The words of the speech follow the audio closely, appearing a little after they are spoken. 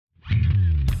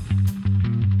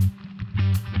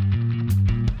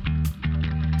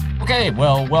Okay,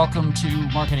 well, welcome to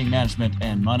Marketing Management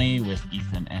and Money with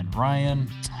Ethan and Ryan.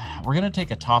 We're going to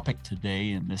take a topic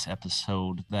today in this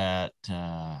episode that,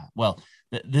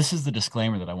 this is the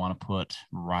disclaimer that I want to put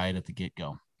right at the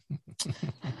get-go.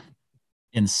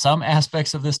 In some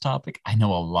aspects of this topic, I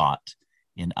know a lot.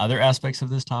 In other aspects of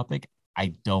this topic,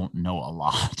 I don't know a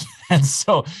lot. And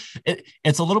so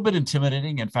it's a little bit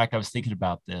intimidating. In fact, I was thinking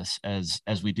about this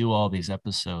as we do all these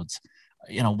episodes.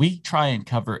 You know, we try and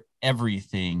cover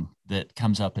everything that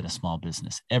comes up in a small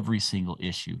business, every single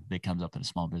issue that comes up in a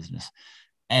small business.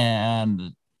 And,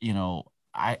 you know,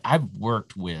 I've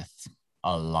worked with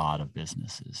a lot of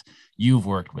businesses. You've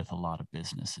worked with a lot of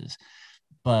businesses.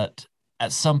 But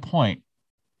at some point,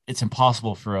 it's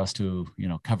impossible for us to, you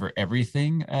know, cover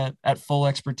everything at full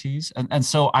expertise. And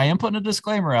so I am putting a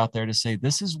disclaimer out there to say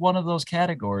this is one of those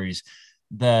categories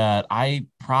that I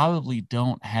probably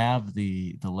don't have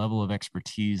the level of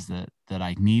expertise that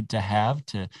I need to have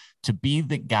to be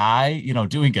the guy, you know,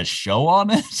 doing a show on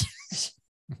it.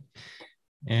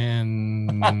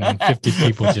 And 50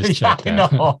 people just checked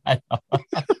that. I know.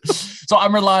 So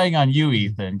I'm relying on you,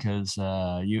 Ethan, because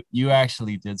you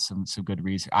actually did some good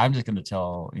research. I'm just going to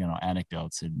tell, you know,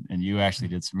 anecdotes, and you actually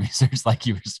did some research like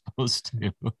you were supposed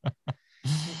to.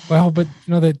 Well, but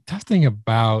you know, the tough thing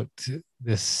about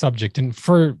this subject, and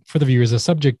for the viewers, the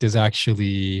subject is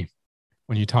actually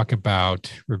when you talk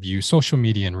about review, social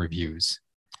media and reviews.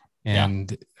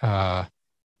 And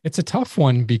it's a tough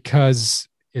one because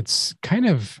it's kind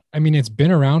of, I mean, it's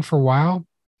been around for a while,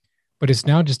 but it's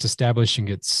now just establishing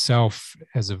itself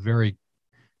as a very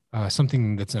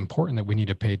something that's important that we need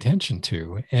to pay attention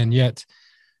to. And yet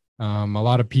a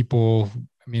lot of people,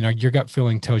 I mean, your gut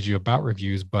feeling tells you about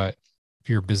reviews, but if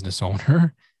you're a business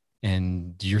owner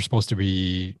and you're supposed to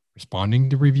be responding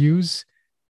to reviews,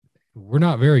 we're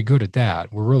not very good at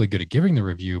that. We're really good at giving the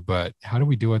review, but how do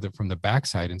we do it from the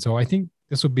backside? And so I think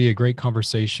this would be a great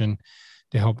conversation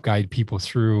to help guide people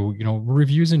through, you know,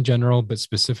 reviews in general, but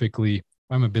specifically, if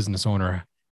I'm a business owner,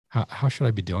 how should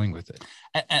I be dealing with it?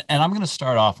 And I'm going to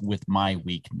start off with my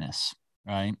weakness,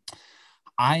 right?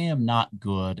 I am not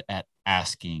good at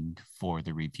asking for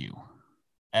the review.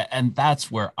 And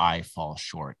that's where I fall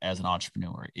short as an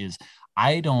entrepreneur is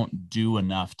I don't do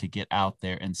enough to get out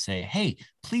there and say, hey,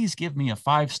 please give me a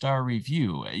 5-star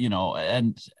review, you know.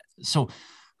 And so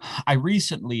I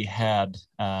recently had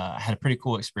a pretty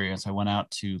cool experience. I went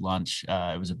out to lunch.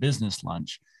 It was a business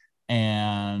lunch,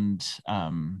 and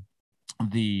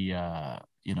the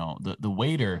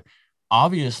waiter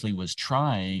obviously was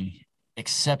trying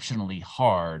exceptionally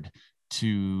hard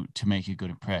to make a good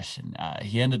impression.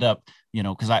 He ended up, you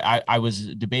know, because I was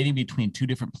debating between 2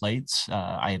 different plates.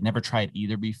 I had never tried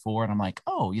either before, and I'm like,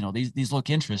 oh, you know, these look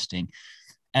interesting.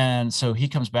 And so he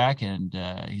comes back and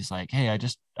he's like, hey, I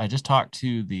just talked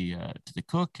to the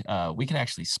cook. We can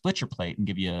actually split your plate and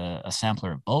give you a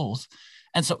sampler of both.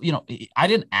 And so, you know, I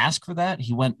didn't ask for that.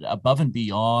 He went above and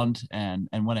beyond and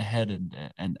went ahead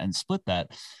and split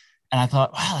that. And I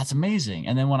thought, wow, that's amazing.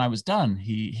 And then when I was done,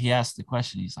 he asked the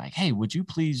question. He's like, hey, would you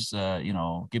please, you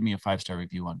know, give me a 5-star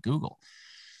review on Google?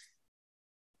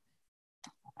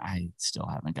 I still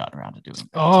haven't gotten around to doing that.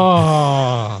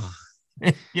 Oh,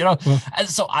 you know, and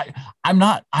so I'm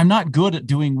not good at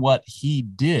doing what he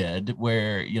did,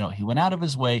 where, you know, he went out of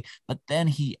his way, but then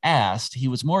he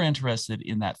was more interested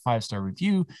in that 5-star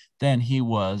review than he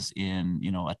was in,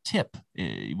 you know, a tip,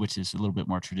 which is a little bit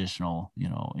more traditional, you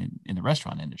know, in the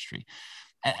restaurant industry.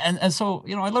 And so,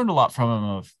 you know, I learned a lot from him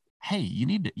of, hey, you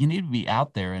need to be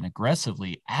out there and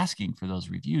aggressively asking for those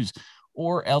reviews,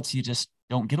 or else you just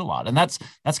don't get a lot. And that's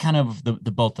kind of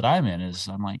the boat that I'm in. Is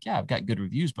I'm like, yeah, I've got good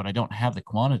reviews, but I don't have the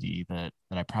quantity that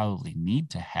I probably need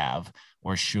to have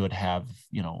or should have,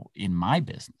 you know, in my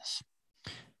business.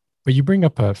 But you bring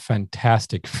up a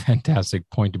fantastic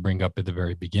point to bring up at the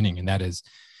very beginning. And that is,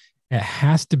 it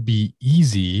has to be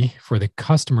easy for the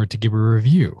customer to give a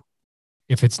review.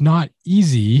 If it's not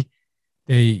easy,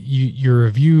 your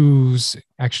reviews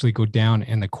actually go down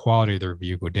and the quality of the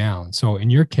review go down. So in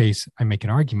your case, I make an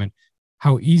argument.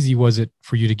 How easy was it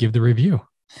for you to give the review?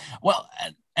 Well,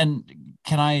 and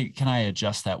can I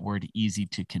adjust that word easy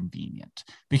to convenient?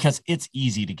 Because it's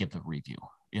easy to give the review,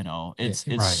 you know, it's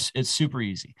super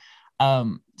easy.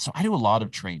 so I do a lot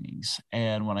of trainings.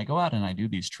 And when I go out and I do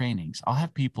these trainings, I'll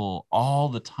have people all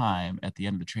the time at the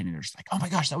end of the training. They're just like, oh my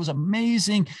gosh, that was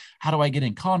amazing. How do I get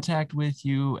in contact with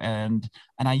you? And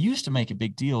I used to make a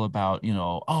big deal about,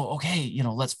 oh, okay,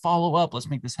 let's follow up. Let's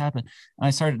make this happen. And I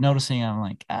started noticing, I'm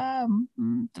like,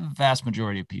 the vast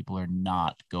majority of people are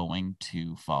not going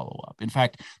to follow up. In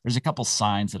fact, there's a couple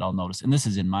signs that I'll notice, and this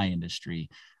is in my industry.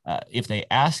 If they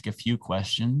ask a few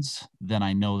questions, then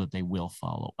I know that they will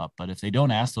follow up. But if they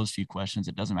don't ask those few questions,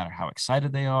 it doesn't matter how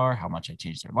excited they are, how much I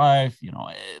changed their life,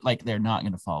 like they're not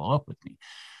going to follow up with me.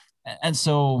 And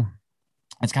so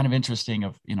it's kind of interesting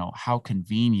of, how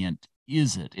convenient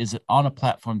is it? Is it on a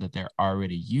platform that they're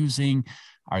already using?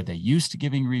 Are they used to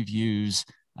giving reviews?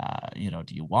 Do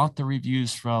you want the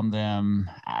reviews from them?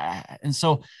 And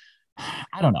so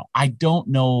I don't know. I don't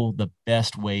know the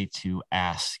best way to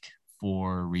ask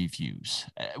for reviews,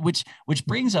 which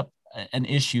brings up an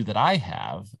issue that I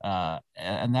have,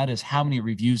 and that is how many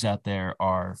reviews out there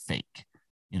are fake.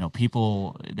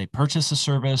 People, they purchase a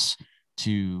service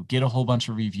to get a whole bunch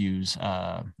of reviews.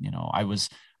 I was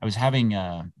having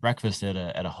breakfast at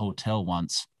a hotel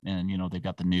once, and they've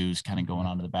got the news kind of going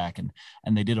on in the back, and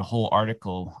they did a whole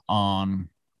article on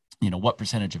what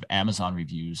percentage of Amazon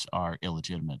reviews are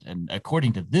illegitimate. And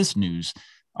according to this news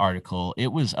article,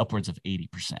 it was upwards of 80%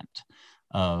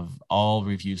 of all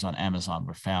reviews on Amazon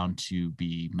were found to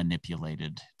be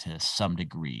manipulated to some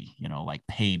degree, like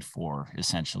paid for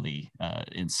essentially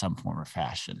in some form or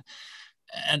fashion.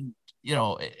 And,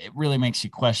 it really makes you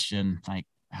question, like,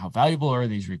 how valuable are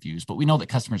these reviews? But we know that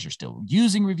customers are still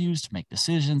using reviews to make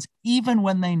decisions, even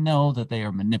when they know that they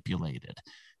are manipulated.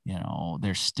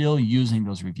 They're still using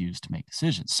those reviews to make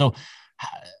decisions. So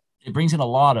it brings in a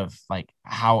lot of, like,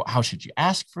 how should you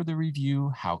ask for the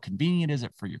review? How convenient is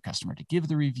it for your customer to give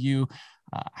the review?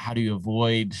 How do you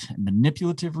avoid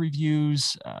manipulative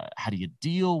reviews? How do you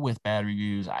deal with bad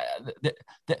reviews?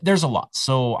 There's a lot.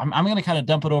 So I'm going to kind of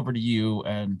dump it over to you,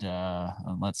 and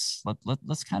let's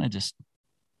kind of just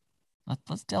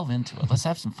let's delve into it. Let's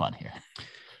have some fun here.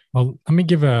 Well, let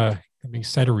me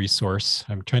cite a resource.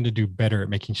 I'm trying to do better at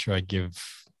making sure I give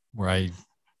where I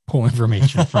pull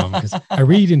information from, because I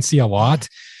read and see a lot,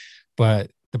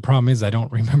 but the problem is I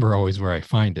don't remember always where I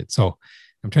find it. So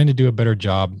I'm trying to do a better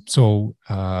job. So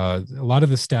a lot of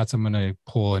the stats I'm going to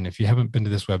pull, and if you haven't been to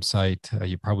this website,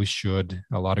 you probably should.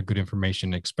 A lot of good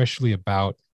information, especially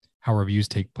about how reviews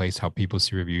take place, how people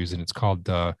see reviews, and it's called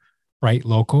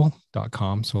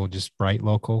brightlocal.com. So just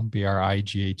BrightLocal,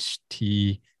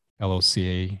 BrightLocal,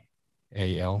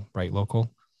 BrightLocal.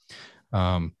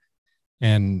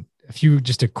 And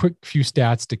a quick few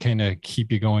stats to kind of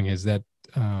keep you going is that,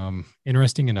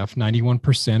 interesting enough,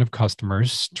 91% of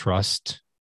customers trust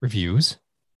reviews.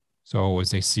 So as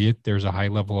they see it, there's a high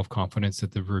level of confidence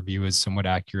that the review is somewhat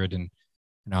accurate and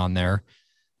on there.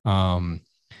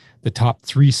 The top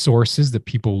 3 sources that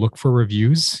people look for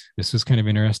reviews. This is kind of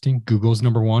interesting. Google's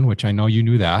number 1, which I know you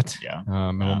knew that. Yeah.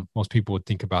 Most people would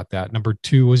think about that. Number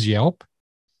 2 was Yelp.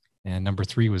 And number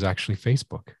 3 was actually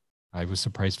Facebook. I was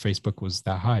surprised Facebook was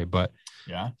that high, but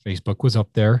yeah, Facebook was up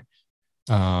there.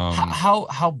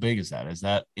 How big is that? Is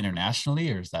that internationally,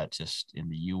 or is that just in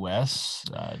the US?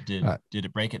 Did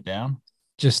it break it down?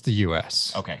 Just the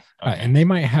US. Okay. And they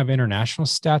might have international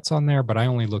stats on there, but I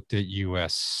only looked at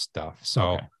US stuff.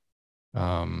 So,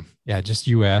 just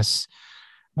US.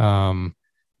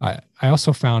 I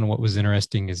also found what was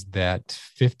interesting is that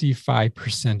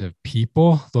 55% of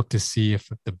people look to see if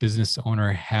the business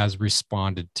owner has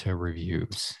responded to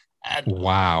reviews.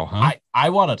 Wow. Huh?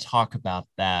 I want to talk about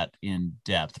that in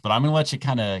depth, but I'm going to let you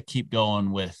kind of keep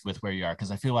going with where you are, because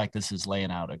I feel like this is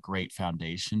laying out a great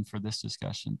foundation for this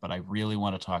discussion. But I really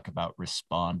want to talk about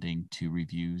responding to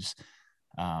reviews.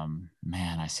 Man,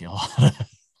 I see a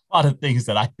lot of things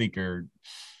that I think are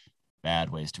bad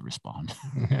ways to respond.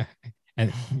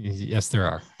 And yes, there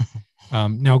are.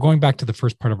 Now, going back to the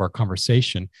first part of our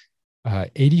conversation,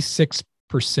 86%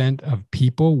 of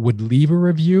people would leave a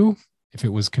review if it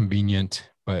was convenient,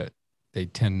 but they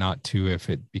tend not to if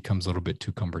it becomes a little bit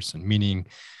too cumbersome. Meaning,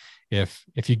 if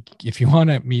you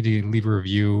want me to leave a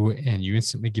review and you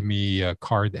instantly give me a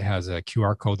card that has a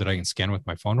QR code that I can scan with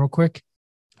my phone real quick,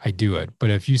 I do it. But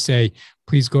if you say,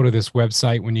 please go to this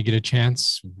website when you get a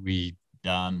chance, we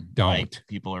don't. Right.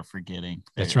 People are forgetting.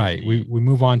 That's right. We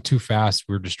move on too fast.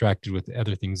 We're distracted with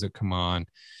other things that come on.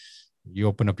 You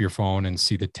open up your phone and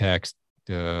see the text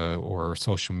or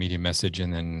social media message,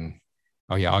 and then,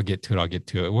 oh yeah, I'll get to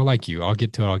it. Well, like you, I'll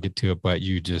get to it, but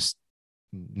you just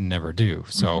never do.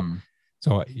 So,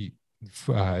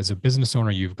 as a business owner,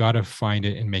 you've got to find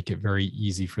it and make it very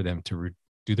easy for them to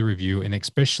do the review. And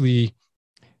especially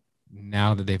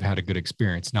now that they've had a good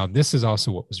experience. Now, this is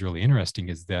also what was really interesting,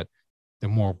 is that the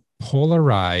more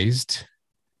polarized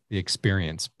the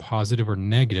experience, positive or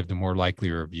negative, the more likely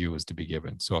a review is to be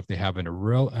given. So if they have an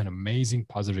amazing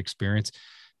positive experience,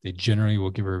 they generally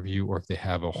will give a review, or if they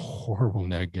have a horrible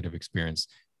negative experience,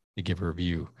 they give a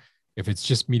review. If it's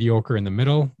just mediocre in the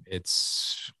middle,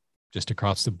 it's just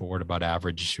across the board about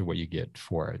average what you get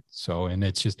for it. So, and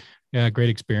it's just, yeah, great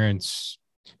experience.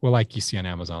 Well, like you see on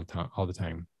Amazon all the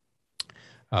time.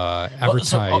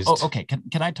 Advertised. Okay.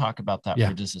 Can I talk about that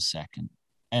for just a second?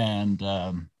 And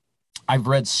I've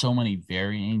read so many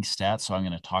varying stats, so I'm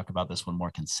going to talk about this one more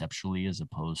conceptually as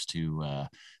opposed to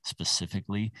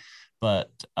specifically.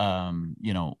 But,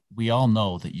 we all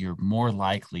know that you're more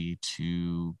likely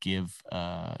to give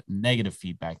negative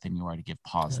feedback than you are to give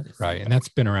positive. Right. Feedback. And that's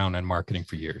been around in marketing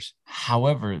for years.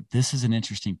 However, this is an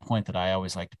interesting point that I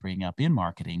always like to bring up in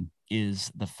marketing,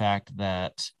 is the fact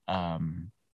that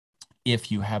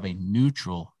if you have a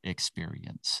neutral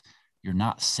experience, you're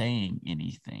not saying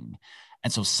anything.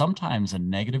 And so sometimes a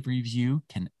negative review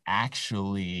can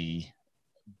actually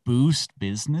boost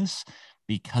business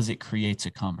because it creates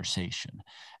a conversation.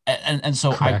 And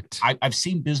so I've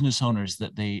seen business owners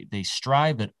that they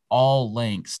strive at all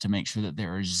lengths to make sure that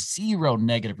there are zero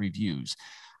negative reviews.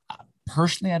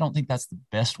 Personally, I don't think that's the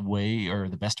best way or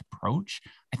the best approach.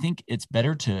 I think it's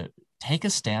better to take a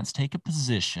stance, take a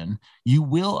position. You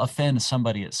will offend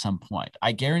somebody at some point.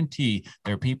 I guarantee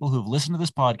there are people who've listened to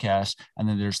this podcast and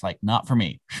then there's like, not for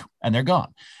me, and they're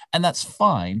gone. And that's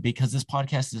fine, because this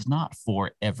podcast is not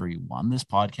for everyone. This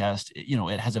podcast,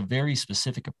 it has a very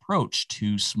specific approach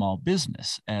to small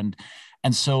business. And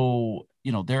so,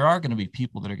 there are going to be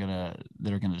people that are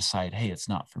going to decide, hey, it's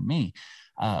not for me.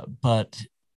 But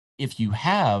if you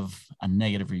have a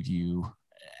negative review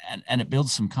and it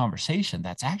builds some conversation,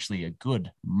 that's actually a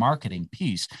good marketing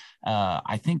piece.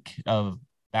 I think of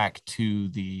back to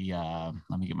the,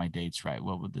 let me get my dates right.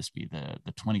 What would this be? The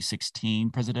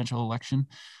 2016 presidential election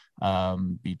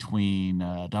between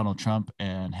Donald Trump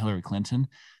and Hillary Clinton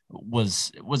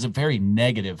was a very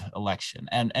negative election.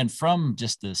 And from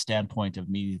just the standpoint of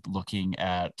me looking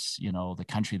at, the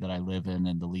country that I live in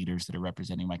and the leaders that are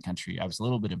representing my country, I was a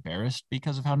little bit embarrassed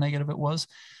because of how negative it was.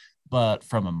 But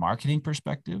from a marketing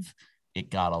perspective, it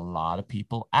got a lot of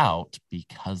people out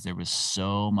because there was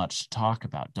so much to talk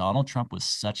about. Donald Trump was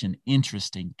such an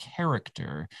interesting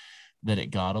character that it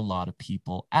got a lot of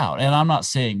people out. And I'm not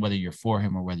saying whether you're for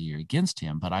him or whether you're against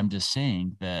him, but I'm just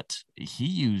saying that he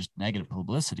used negative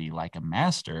publicity like a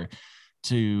master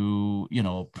to,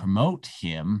 promote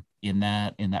him in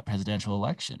that presidential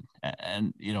election.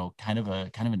 And, kind of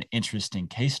an interesting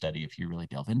case study if you really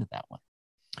delve into that one.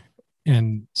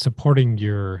 And supporting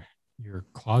your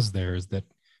clause there is that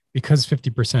because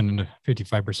 50% and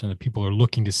 55% of the people are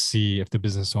looking to see if the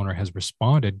business owner has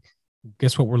responded,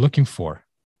 guess what we're looking for?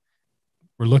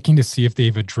 We're looking to see if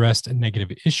they've addressed a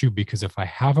negative issue, because if I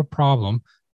have a problem,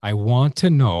 I want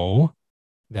to know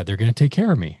that they're going to take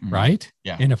care of me, right?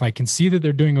 Yeah. And if I can see that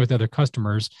they're doing it with other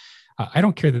customers, I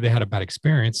don't care that they had a bad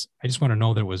experience. I just want to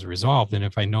know that it was resolved. And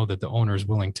if I know that the owner is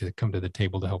willing to come to the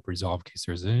table to help resolve in case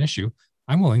there's an issue,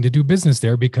 I'm willing to do business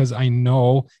there because I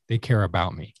know they care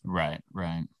about me. Right.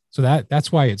 So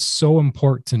that's why it's so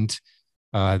important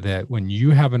that when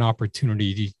you have an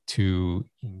opportunity to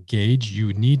engage,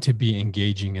 you need to be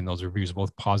engaging in those reviews,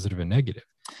 both positive and negative.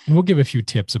 And we'll give a few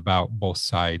tips about both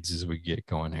sides as we get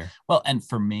going here. Well, and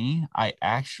for me,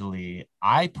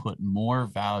 I put more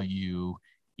value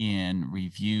in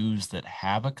reviews that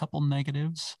have a couple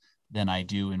negatives than I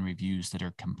do in reviews that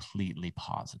are completely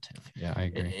positive. Yeah, I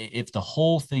agree. If the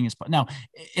whole thing is, now,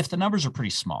 if the numbers are pretty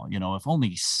small, if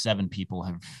only 7 people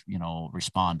have,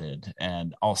 responded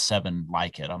and all 7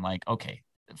 like it, I'm like, okay,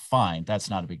 fine, that's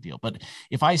not a big deal. But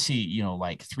if I see,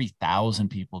 like 3,000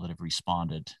 people that have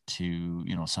responded to,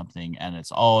 something, and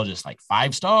it's all just like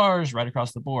 5 stars right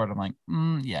across the board, I'm like,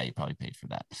 yeah, you probably paid for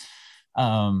that.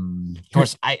 Of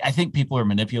course, I think people are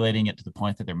manipulating it to the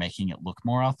point that they're making it look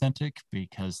more authentic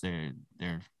because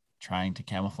they're trying to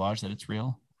camouflage that it's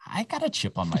real. I got a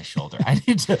chip on my shoulder. I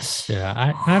need to.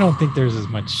 Yeah, I don't think there's as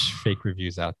much fake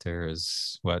reviews out there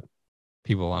as what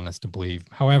people want us to believe.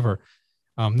 However,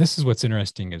 this is what's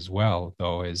interesting as well,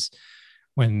 though, is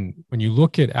when you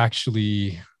look at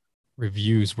actually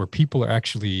reviews where people are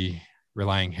actually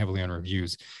relying heavily on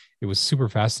reviews, it was super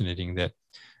fascinating that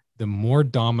the more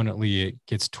dominantly it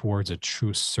gets towards a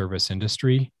true service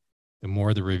industry, the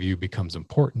more the review becomes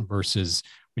important, versus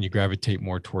when you gravitate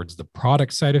more towards the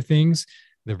product side of things,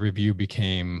 the review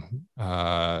became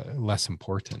less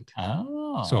important.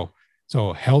 Oh.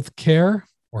 So healthcare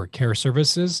or care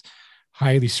services,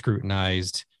 highly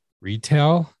scrutinized.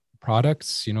 Retail,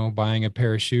 products, buying a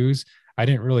pair of shoes, I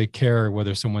didn't really care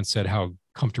whether someone said how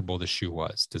comfortable the shoe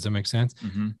was. Does that make sense?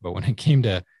 Mm-hmm. But when it came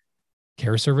to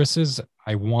care services,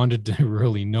 I wanted to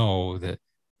really know that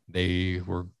they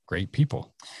were great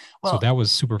people. Well, so that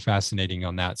was super fascinating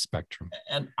on that spectrum.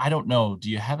 And I don't know, do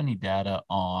you have any data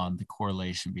on the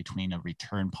correlation between a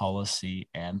return policy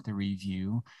and the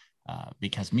review?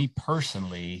 Because me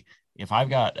personally, if I've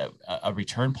got a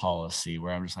return policy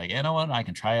where I'm just like, you know what, I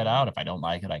can try it out. If I don't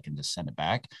like it, I can just send it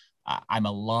back. I'm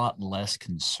a lot less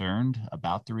concerned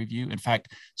about the review. In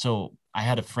fact, so I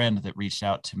had a friend that reached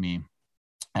out to me,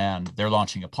 and they're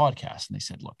launching a podcast, and they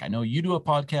said, look, I know you do a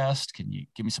podcast. Can you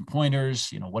give me some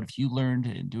pointers? What have you learned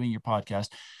in doing your podcast?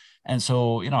 And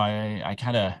so, I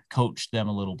kind of coached them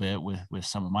a little bit with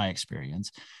some of my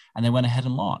experience, and they went ahead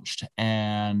and launched.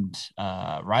 And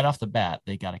right off the bat,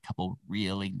 they got a couple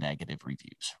really negative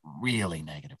reviews.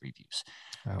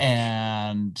 Ouch.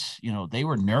 And, they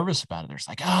were nervous about it. They're just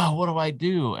like, oh, what do I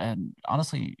do? And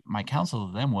honestly, my counsel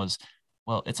to them was,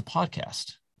 well, it's a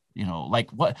podcast. Like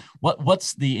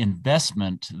what's the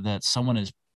investment that someone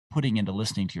is putting into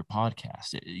listening to your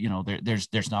podcast?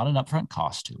 There's not an upfront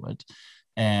cost to it,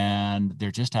 and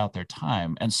they're just out their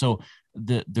time. And so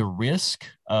the risk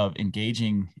of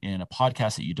engaging in a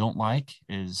podcast that you don't like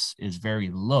is very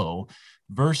low,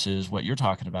 versus what you're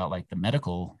talking about, like the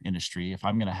medical industry. If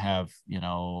I'm going to have,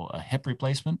 a hip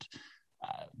replacement,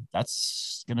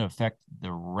 that's going to affect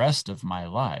the rest of my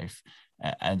life.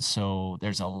 And so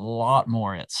there's a lot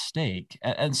more at stake.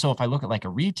 And so if I look at like a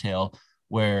retail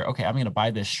where, okay, I'm going to buy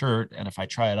this shirt, and if I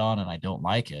try it on and I don't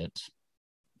like it,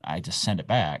 I just send it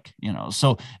back,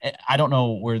 So I don't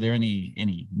know, were there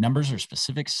any numbers or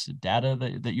specifics, data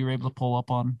that you were able to pull up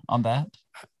on that?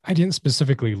 I didn't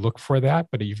specifically look for that,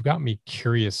 but you've got me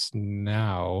curious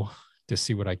now to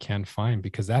see what I can find,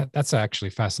 because that's actually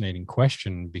a fascinating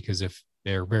question. Because if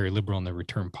they're very liberal in their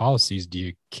return policies, do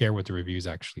you care what the reviews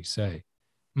actually say?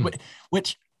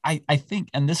 Which I think,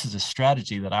 and this is a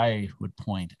strategy that I would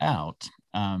point out,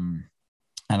 and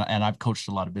I've coached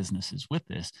a lot of businesses with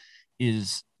this,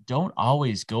 is don't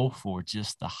always go for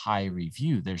just the high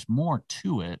review. There's more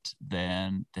to it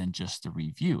than just the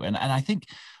review. And I think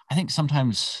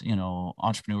sometimes,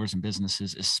 entrepreneurs and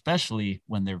businesses, especially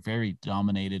when they're very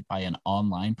dominated by an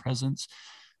online presence,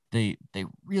 they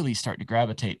really start to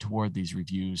gravitate toward these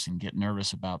reviews and get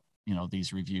nervous about,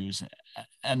 these reviews.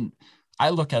 And I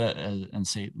look at it and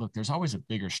say, look, there's always a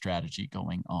bigger strategy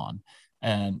going on,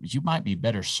 and you might be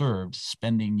better served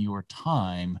spending your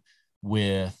time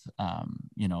with,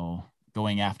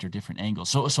 going after different angles.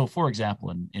 So for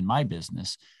example, in my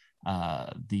business,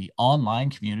 the online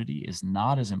community is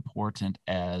not as important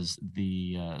as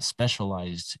the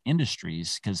specialized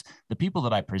industries, because the people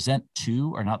that I present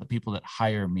to are not the people that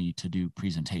hire me to do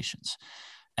presentations.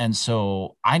 And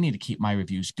so I need to keep my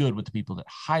reviews good with the people that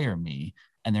hire me,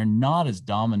 and they're not as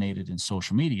dominated in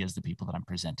social media as the people that I'm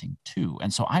presenting to.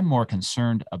 And so I'm more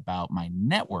concerned about my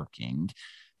networking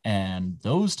and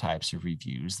those types of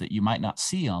reviews that you might not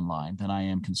see online than I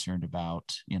am concerned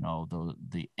about,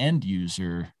 the end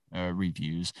user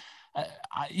reviews.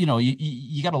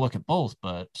 You got to look at both,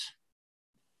 but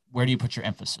where do you put your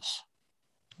emphasis?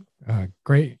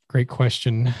 Great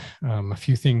question. A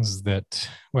few things that,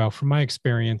 well, from my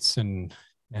experience and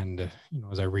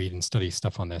as I read and study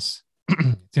stuff on this,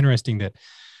 it's interesting that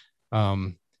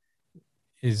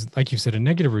is, like you said, a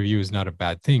negative review is not a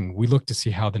bad thing. We look to see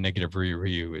how the negative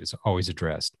review is always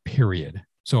addressed, period.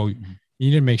 So you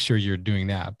need to make sure you're doing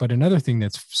that. But another thing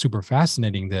that's super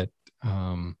fascinating that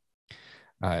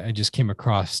I just came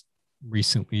across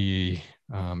recently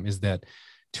is that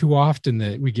too often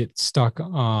that we get stuck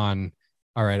on,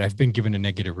 all right, I've been given a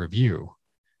negative review.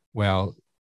 Well,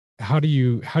 how do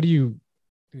you,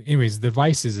 anyways, the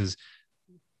advice is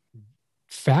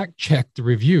fact check the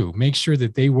review, make sure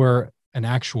that they were an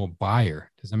actual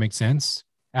buyer. Does that make sense?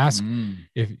 Ask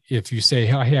if you say,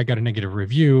 hey, I got a negative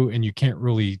review, and you can't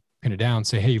really pin it down,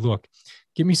 say, hey, look,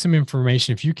 give me some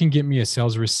information. If you can get me a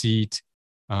sales receipt,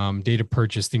 data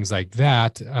purchase, things like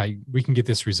that, we can get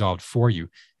this resolved for you.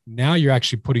 Now you're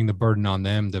actually putting the burden on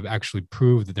them to actually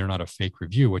prove that they're not a fake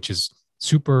review, which is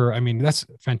super. I mean, that's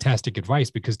fantastic advice,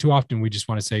 because too often we just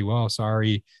want to say, well,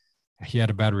 sorry, he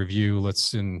had a bad review.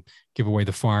 Let's give away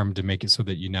the farm to make it so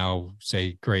that you now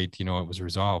say, great, it was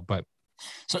resolved. But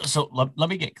so let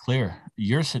me get clear.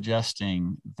 You're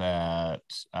suggesting that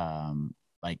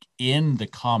like in the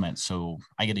comments, so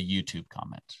I get a YouTube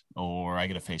comment or I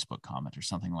get a Facebook comment or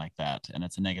something like that, and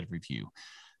it's a negative review.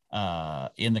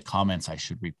 In the comments, I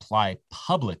should reply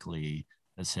publicly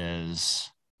that says,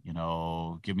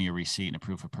 give me a receipt and a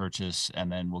proof of purchase,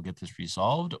 and then we'll get this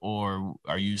resolved? Or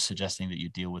are you suggesting that you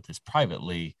deal with this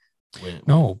privately?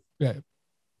 No,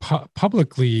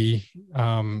 publicly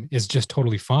is just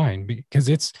totally fine, because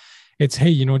it's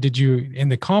hey, did you, in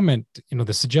the comment,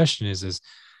 the suggestion is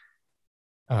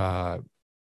uh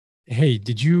hey,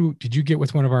 did you get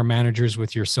with one of our managers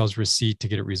with your sales receipt to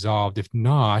get it resolved? If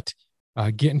not,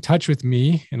 get in touch with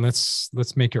me and let's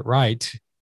make it right.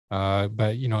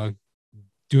 But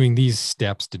doing these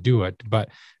steps to do it, but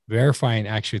verifying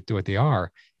actually what they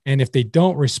are. And if they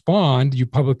don't respond, you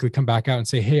publicly come back out and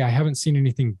say, hey, I haven't seen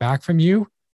anything back from you.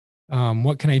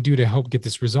 What can I do to help get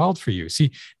this resolved for you?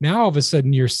 See, now all of a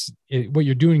sudden what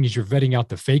you're doing is you're vetting out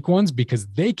the fake ones, because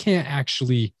they can't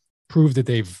actually prove that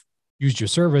they've used your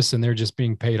service, and they're just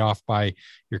being paid off by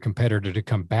your competitor to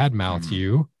come badmouth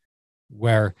you.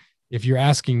 Where if you're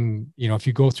asking, if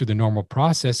you go through the normal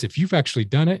process, if you've actually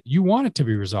done it, you want it to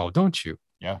be resolved, don't you?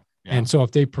 Yeah. And so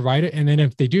if they provide it, and then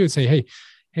if they do say, hey,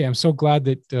 I'm so glad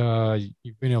that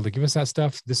you've been able to give us that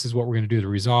stuff. This is what we're going to do to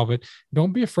resolve it.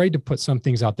 Don't be afraid to put some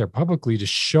things out there publicly to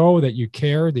show that you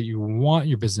care, that you want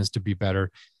your business to be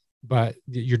better, but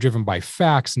you're driven by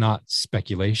facts, not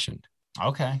speculation.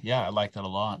 Okay. Yeah, I like that a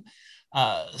lot.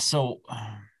 So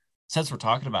since we're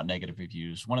talking about negative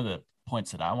reviews, one of the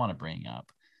points that I want to bring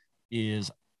up is,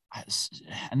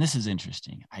 and this is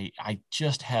interesting, I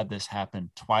just had this happen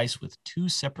twice with two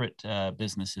separate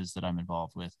businesses that I'm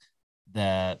involved with,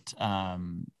 that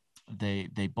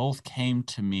they both came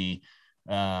to me,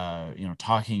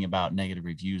 talking about negative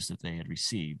reviews that they had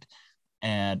received.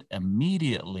 And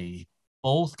immediately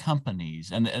both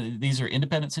companies, and these are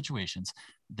independent situations,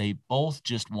 they both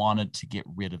just wanted to get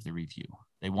rid of the review.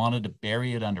 They wanted to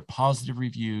bury it under positive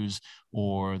reviews,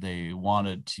 or they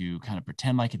wanted to kind of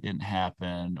pretend like it didn't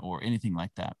happen or anything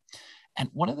like that. And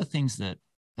one of the things that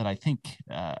I think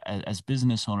as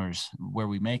business owners, where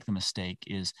we make the mistake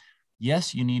is,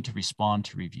 yes, you need to respond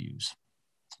to reviews,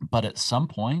 but at some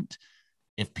point,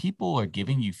 if people are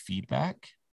giving you feedback,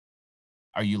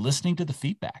 are you listening to the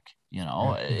feedback?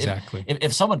 Yeah, exactly.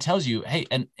 If someone tells you, hey,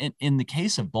 and in the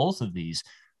case of both of these,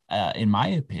 in my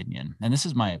opinion, and this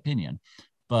is my opinion,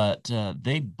 but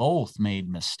they both made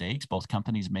mistakes. Both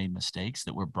companies made mistakes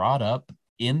that were brought up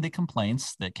in the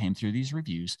complaints that came through these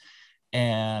reviews,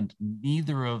 and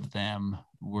neither of them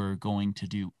were going to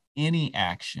do any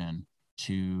action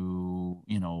to,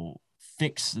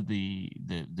 fix the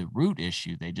root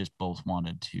issue. They just both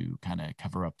wanted to kind of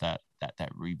cover up that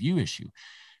review issue.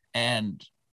 And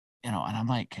and I'm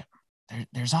like,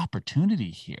 there's opportunity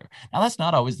here. Now, that's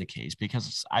not always the case,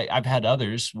 because I've had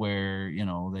others where,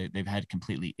 they've had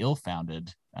completely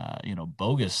ill-founded,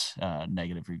 bogus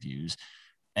negative reviews.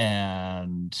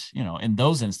 And, in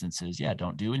those instances, yeah,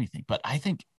 don't do anything. But I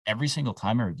think every single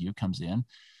time a review comes in,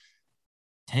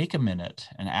 take a minute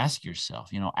and ask yourself,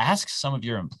 ask some of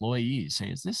your employees, say,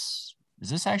 is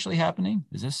this actually happening?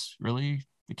 Is this really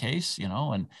the case?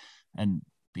 And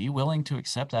be willing to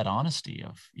accept that honesty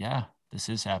of, yeah, this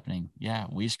is happening. Yeah,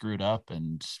 we screwed up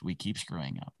and we keep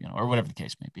screwing up, or whatever the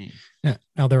case may be. Yeah.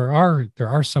 Now there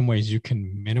are some ways you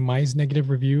can minimize negative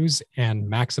reviews and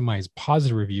maximize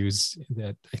positive reviews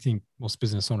that I think most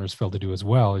business owners fail to do as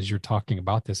well, as you're talking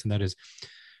about this. And that is,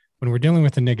 when we're dealing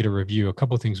with a negative review, a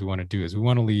couple of things we want to do is we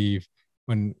want to leave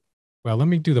let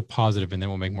me do the positive, and then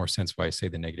we'll make more sense why I say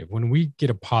the negative. When we get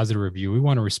a positive review, we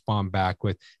want to respond back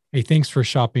with, hey, thanks for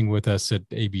shopping with us at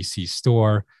ABC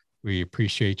store. We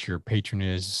appreciate your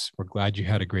patronage. We're glad you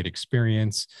had a great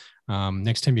experience.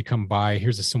 Next time you come by,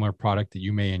 here's a similar product that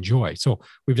you may enjoy. So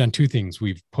we've done two things.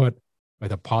 We've put,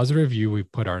 with a positive review,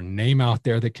 we've put our name out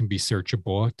there that can be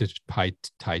searchable to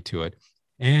tie to it.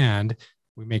 And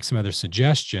we make some other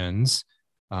suggestions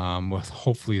with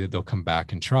hopefully that they'll come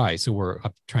back and try. So we're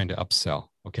trying to upsell.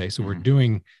 Okay. So we're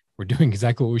doing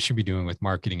exactly what we should be doing with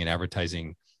marketing and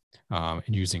advertising, and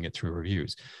using it through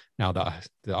reviews. Now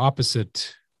the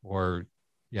opposite,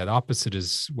 the opposite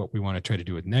is what we want to try to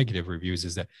do with negative reviews,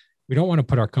 is that we don't want to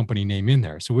put our company name in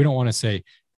there. So we don't want to say,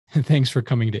 thanks for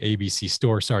coming to ABC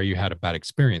store. Sorry you had a bad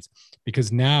experience,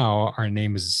 because now our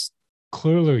name is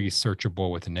clearly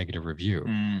searchable with a negative review.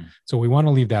 So we want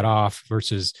to leave that off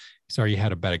versus, sorry you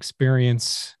had a bad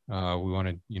experience. We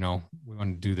want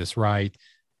to do this right.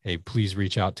 Hey, please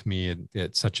reach out to me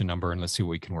at such a number and let's see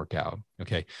what we can work out.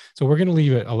 Okay. So we're going to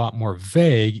leave it a lot more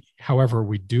vague. However,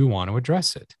 we do want to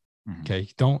address it. Okay.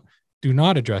 Don't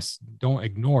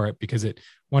ignore it, because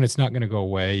it's not going to go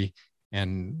away.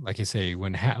 And like I say,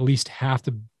 when at least half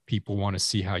the people want to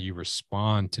see how you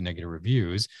respond to negative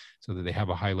reviews, so that they have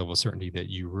a high level of certainty that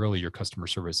your customer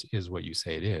service is what you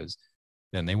say it is.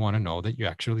 then they want to know that you're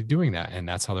actually doing that. And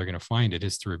that's how they're going to find it,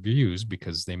 is through reviews,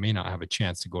 because they may not have a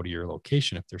chance to go to your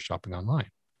location if they're shopping online.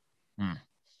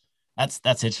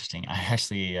 That's interesting. I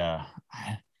actually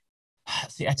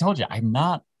see, I told you I'm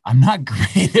not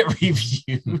great at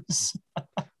reviews.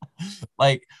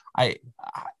 Like I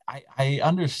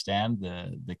understand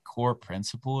the core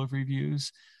principle of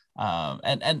reviews.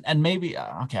 And maybe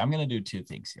okay, I'm going to do two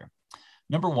things here.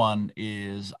 Number one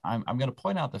is I'm going to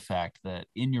point out the fact that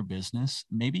in your business,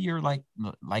 maybe you're like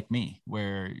me,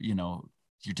 where you're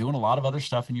doing a lot of other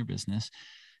stuff in your business.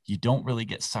 You don't really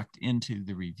get sucked into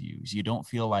the reviews. You don't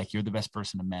feel like you're the best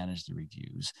person to manage the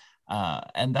reviews.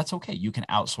 And that's okay. You can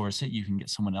outsource it. You can get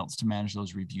someone else to manage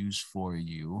those reviews for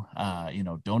you.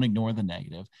 Don't ignore the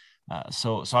negative.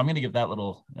 So I'm going to give that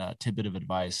little tidbit of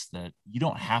advice, that you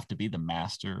don't have to be the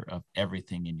master of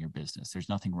everything in your business. There's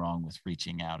nothing wrong with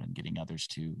reaching out and getting others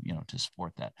to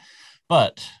support that.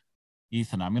 But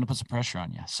Ethan, I'm going to put some pressure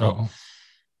on you. So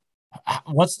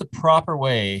what's the proper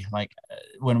way? Like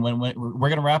when we're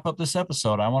going to wrap up this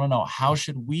episode, I want to know, how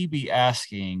should we be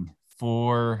asking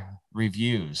for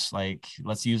reviews? Like,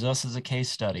 let's use us as a case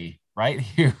study right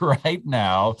here, right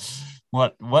now.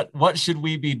 What should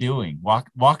we be doing?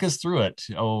 Walk us through it.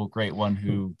 Oh, great one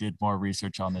who did more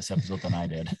research on this episode than I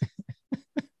did.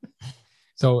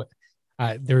 So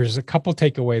there's a couple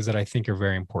takeaways that I think are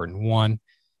very important. One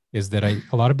is that a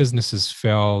lot of businesses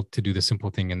fail to do the simple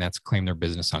thing, and that's claim their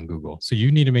business on Google. So you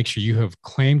need to make sure you have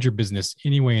claimed your business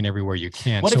anyway and everywhere you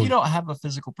can. What if you don't have a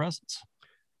physical presence?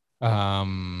 Yeah,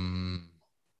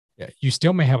 you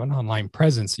still may have an online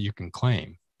presence that you can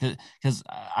claim. Because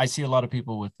I see a lot of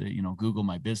people with the, Google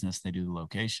My Business, they do the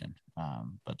location.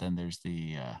 But then there's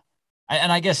the,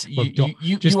 and I guess you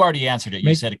already answered it.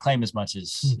 You said claim as much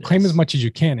as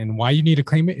you can. And why you need to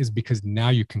claim it is because now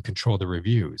you can control the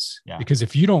reviews. Yeah. Because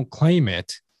if you don't claim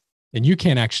it, then you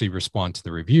can't actually respond to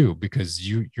the review, because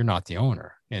you're not the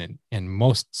owner. And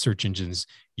most search engines,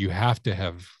 you have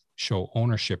to show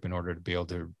ownership in order to be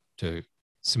able to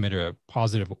submit a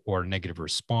positive or negative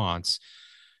response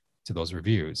to those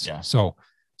reviews. Yeah. So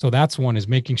that's one, is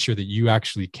making sure that you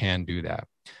actually can do that.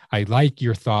 I like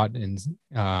your thought. And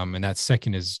that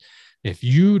second is, if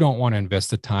you don't want to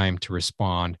invest the time to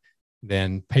respond,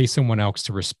 then pay someone else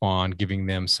to respond, giving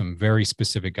them some very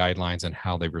specific guidelines on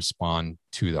how they respond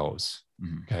to those.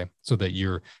 Mm-hmm. Okay. So that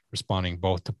you're responding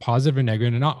both to positive and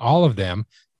negative, and not all of them,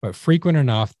 but frequent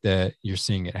enough that you're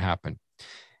seeing it happen.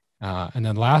 And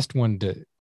then last one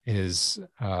is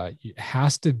it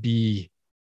has to be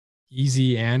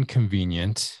easy and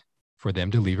convenient for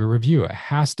them to leave a review. It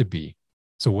has to be.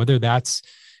 So whether that's,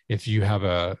 if you have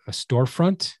a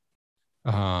storefront,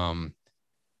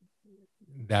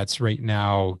 that's right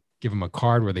now, give them a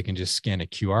card where they can just scan a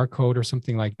QR code or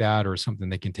something like that, or something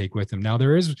they can take with them. Now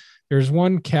there's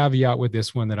one caveat with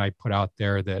this one that I put out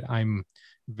there that I'm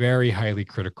very highly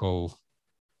critical.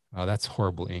 That's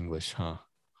horrible English, huh?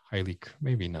 Highly,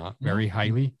 maybe not. Very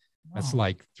highly. That's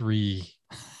like 3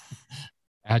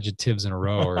 adjectives in a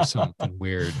row or something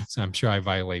weird. So I'm sure I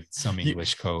violated some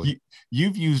English code.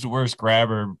 You've used worse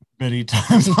grammar many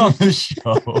times on the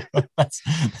show.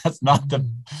 that's not the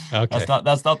okay.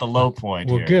 That's not the low point.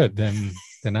 Well, here. Good.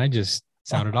 Then I just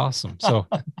sounded awesome. So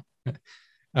now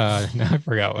I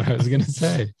forgot what I was gonna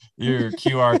say. Your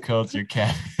QR codes, your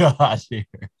caveat here.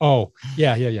 Oh,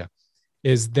 yeah.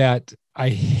 Is that I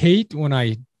hate when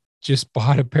I just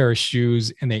bought a pair of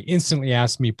shoes and they instantly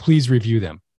ask me, please review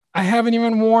them. I haven't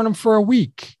even worn them for a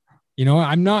week.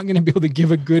 I'm not going to be able to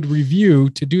give a good review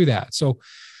to do that. So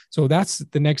that's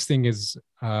the next thing is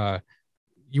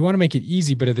you want to make it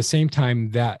easy, but at the same time,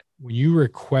 that when you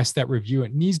request that review,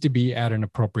 it needs to be at an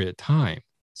appropriate time.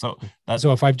 So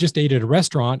if I've just ate at a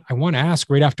restaurant, I want to ask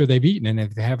right after they've eaten. And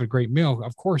if they have a great meal,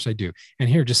 of course I do. And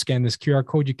here, just scan this QR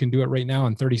code. You can do it right now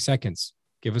in 30 seconds.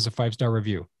 Give us a 5-star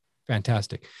review.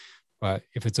 Fantastic. But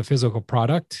if it's a physical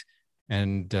product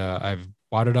and I've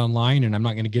bought it online and I'm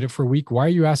not going to get it for a week, why are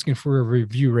you asking for a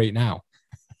review right now?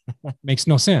 Makes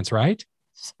no sense, right?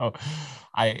 So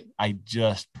I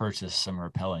just purchased some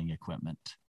rappelling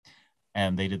equipment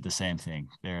and they did the same thing.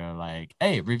 They're like,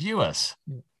 hey, review us.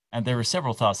 And there were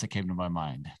several thoughts that came to my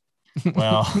mind.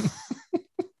 Well,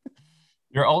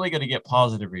 you're only going to get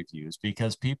positive reviews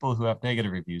because people who have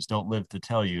negative reviews don't live to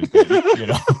tell you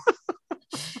that,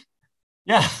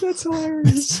 Yeah, that's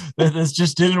hilarious. This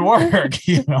just didn't work,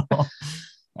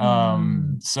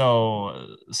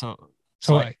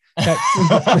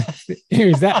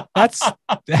 Anyways, that's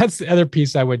the other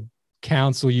piece I would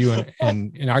counsel you,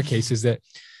 and in our case, is that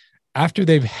after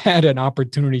they've had an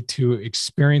opportunity to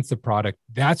experience the product,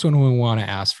 that's when we want to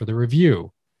ask for the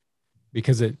review,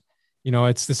 because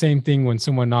It's the same thing when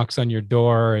someone knocks on your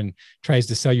door and tries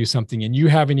to sell you something and you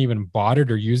haven't even bought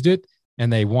it or used it,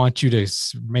 and they want you to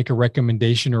make a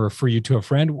recommendation or refer you to a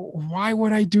friend. Why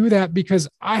would I do that? Because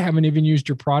I haven't even used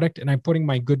your product, and I'm putting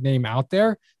my good name out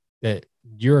there that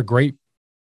you're a great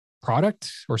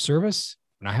product or service,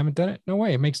 and I haven't done it. No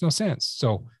way. It makes no sense.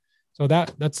 So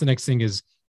that's the next thing is,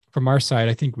 from our side,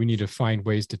 I think we need to find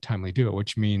ways to timely do it,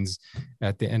 which means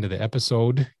at the end of the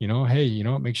episode, hey,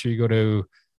 make sure you go to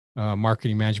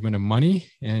Marketing Management and Money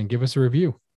and give us a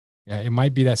review. Yeah, it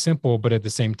might be that simple, but at the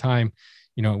same time,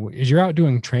 as you're out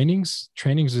doing trainings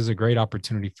is a great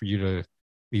opportunity for you to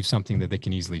leave something that they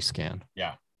can easily scan.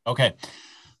 Yeah. Okay.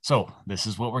 So this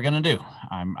is what we're going to do.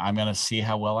 I'm going to see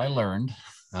how well I learned.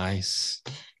 Nice.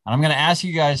 And I'm going to ask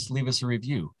you guys to leave us a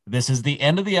review. This is the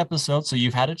end of the episode, so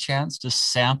you've had a chance to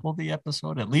sample the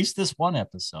episode, at least this one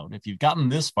episode. If you've gotten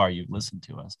this far, you've listened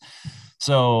to us.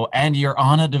 So, and you're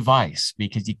on a device,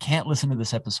 because you can't listen to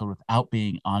this episode without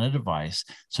being on a device.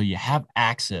 So you have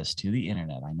access to the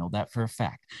internet. I know that for a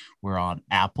fact. We're on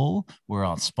Apple, we're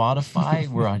on Spotify,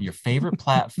 we're on your favorite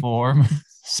platform.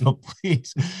 So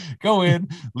please go in,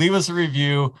 leave us a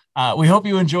review. We hope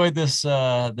you enjoyed this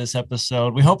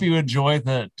episode. We hope you enjoyed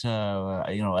that.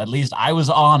 At least I was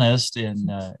honest in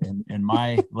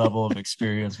my level of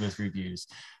experience with reviews.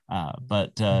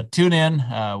 But tune in.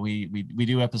 We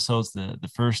do episodes the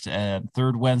first and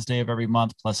third Wednesday of every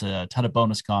month, plus a ton of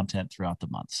bonus content throughout the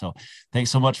month. So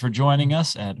thanks so much for joining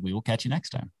us, and we will catch you next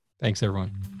time. Thanks,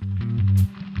 everyone.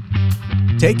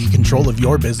 Take control of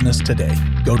your business today.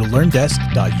 Go to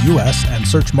LearnDesk.us and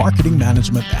search Marketing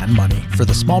Management and Money for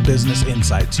the small business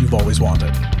insights you've always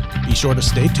wanted. Be sure to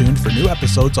stay tuned for new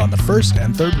episodes on the first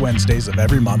and third Wednesdays of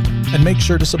every month, and make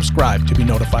sure to subscribe to be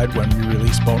notified when we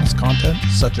release bonus content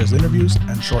such as interviews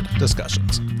and short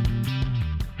discussions.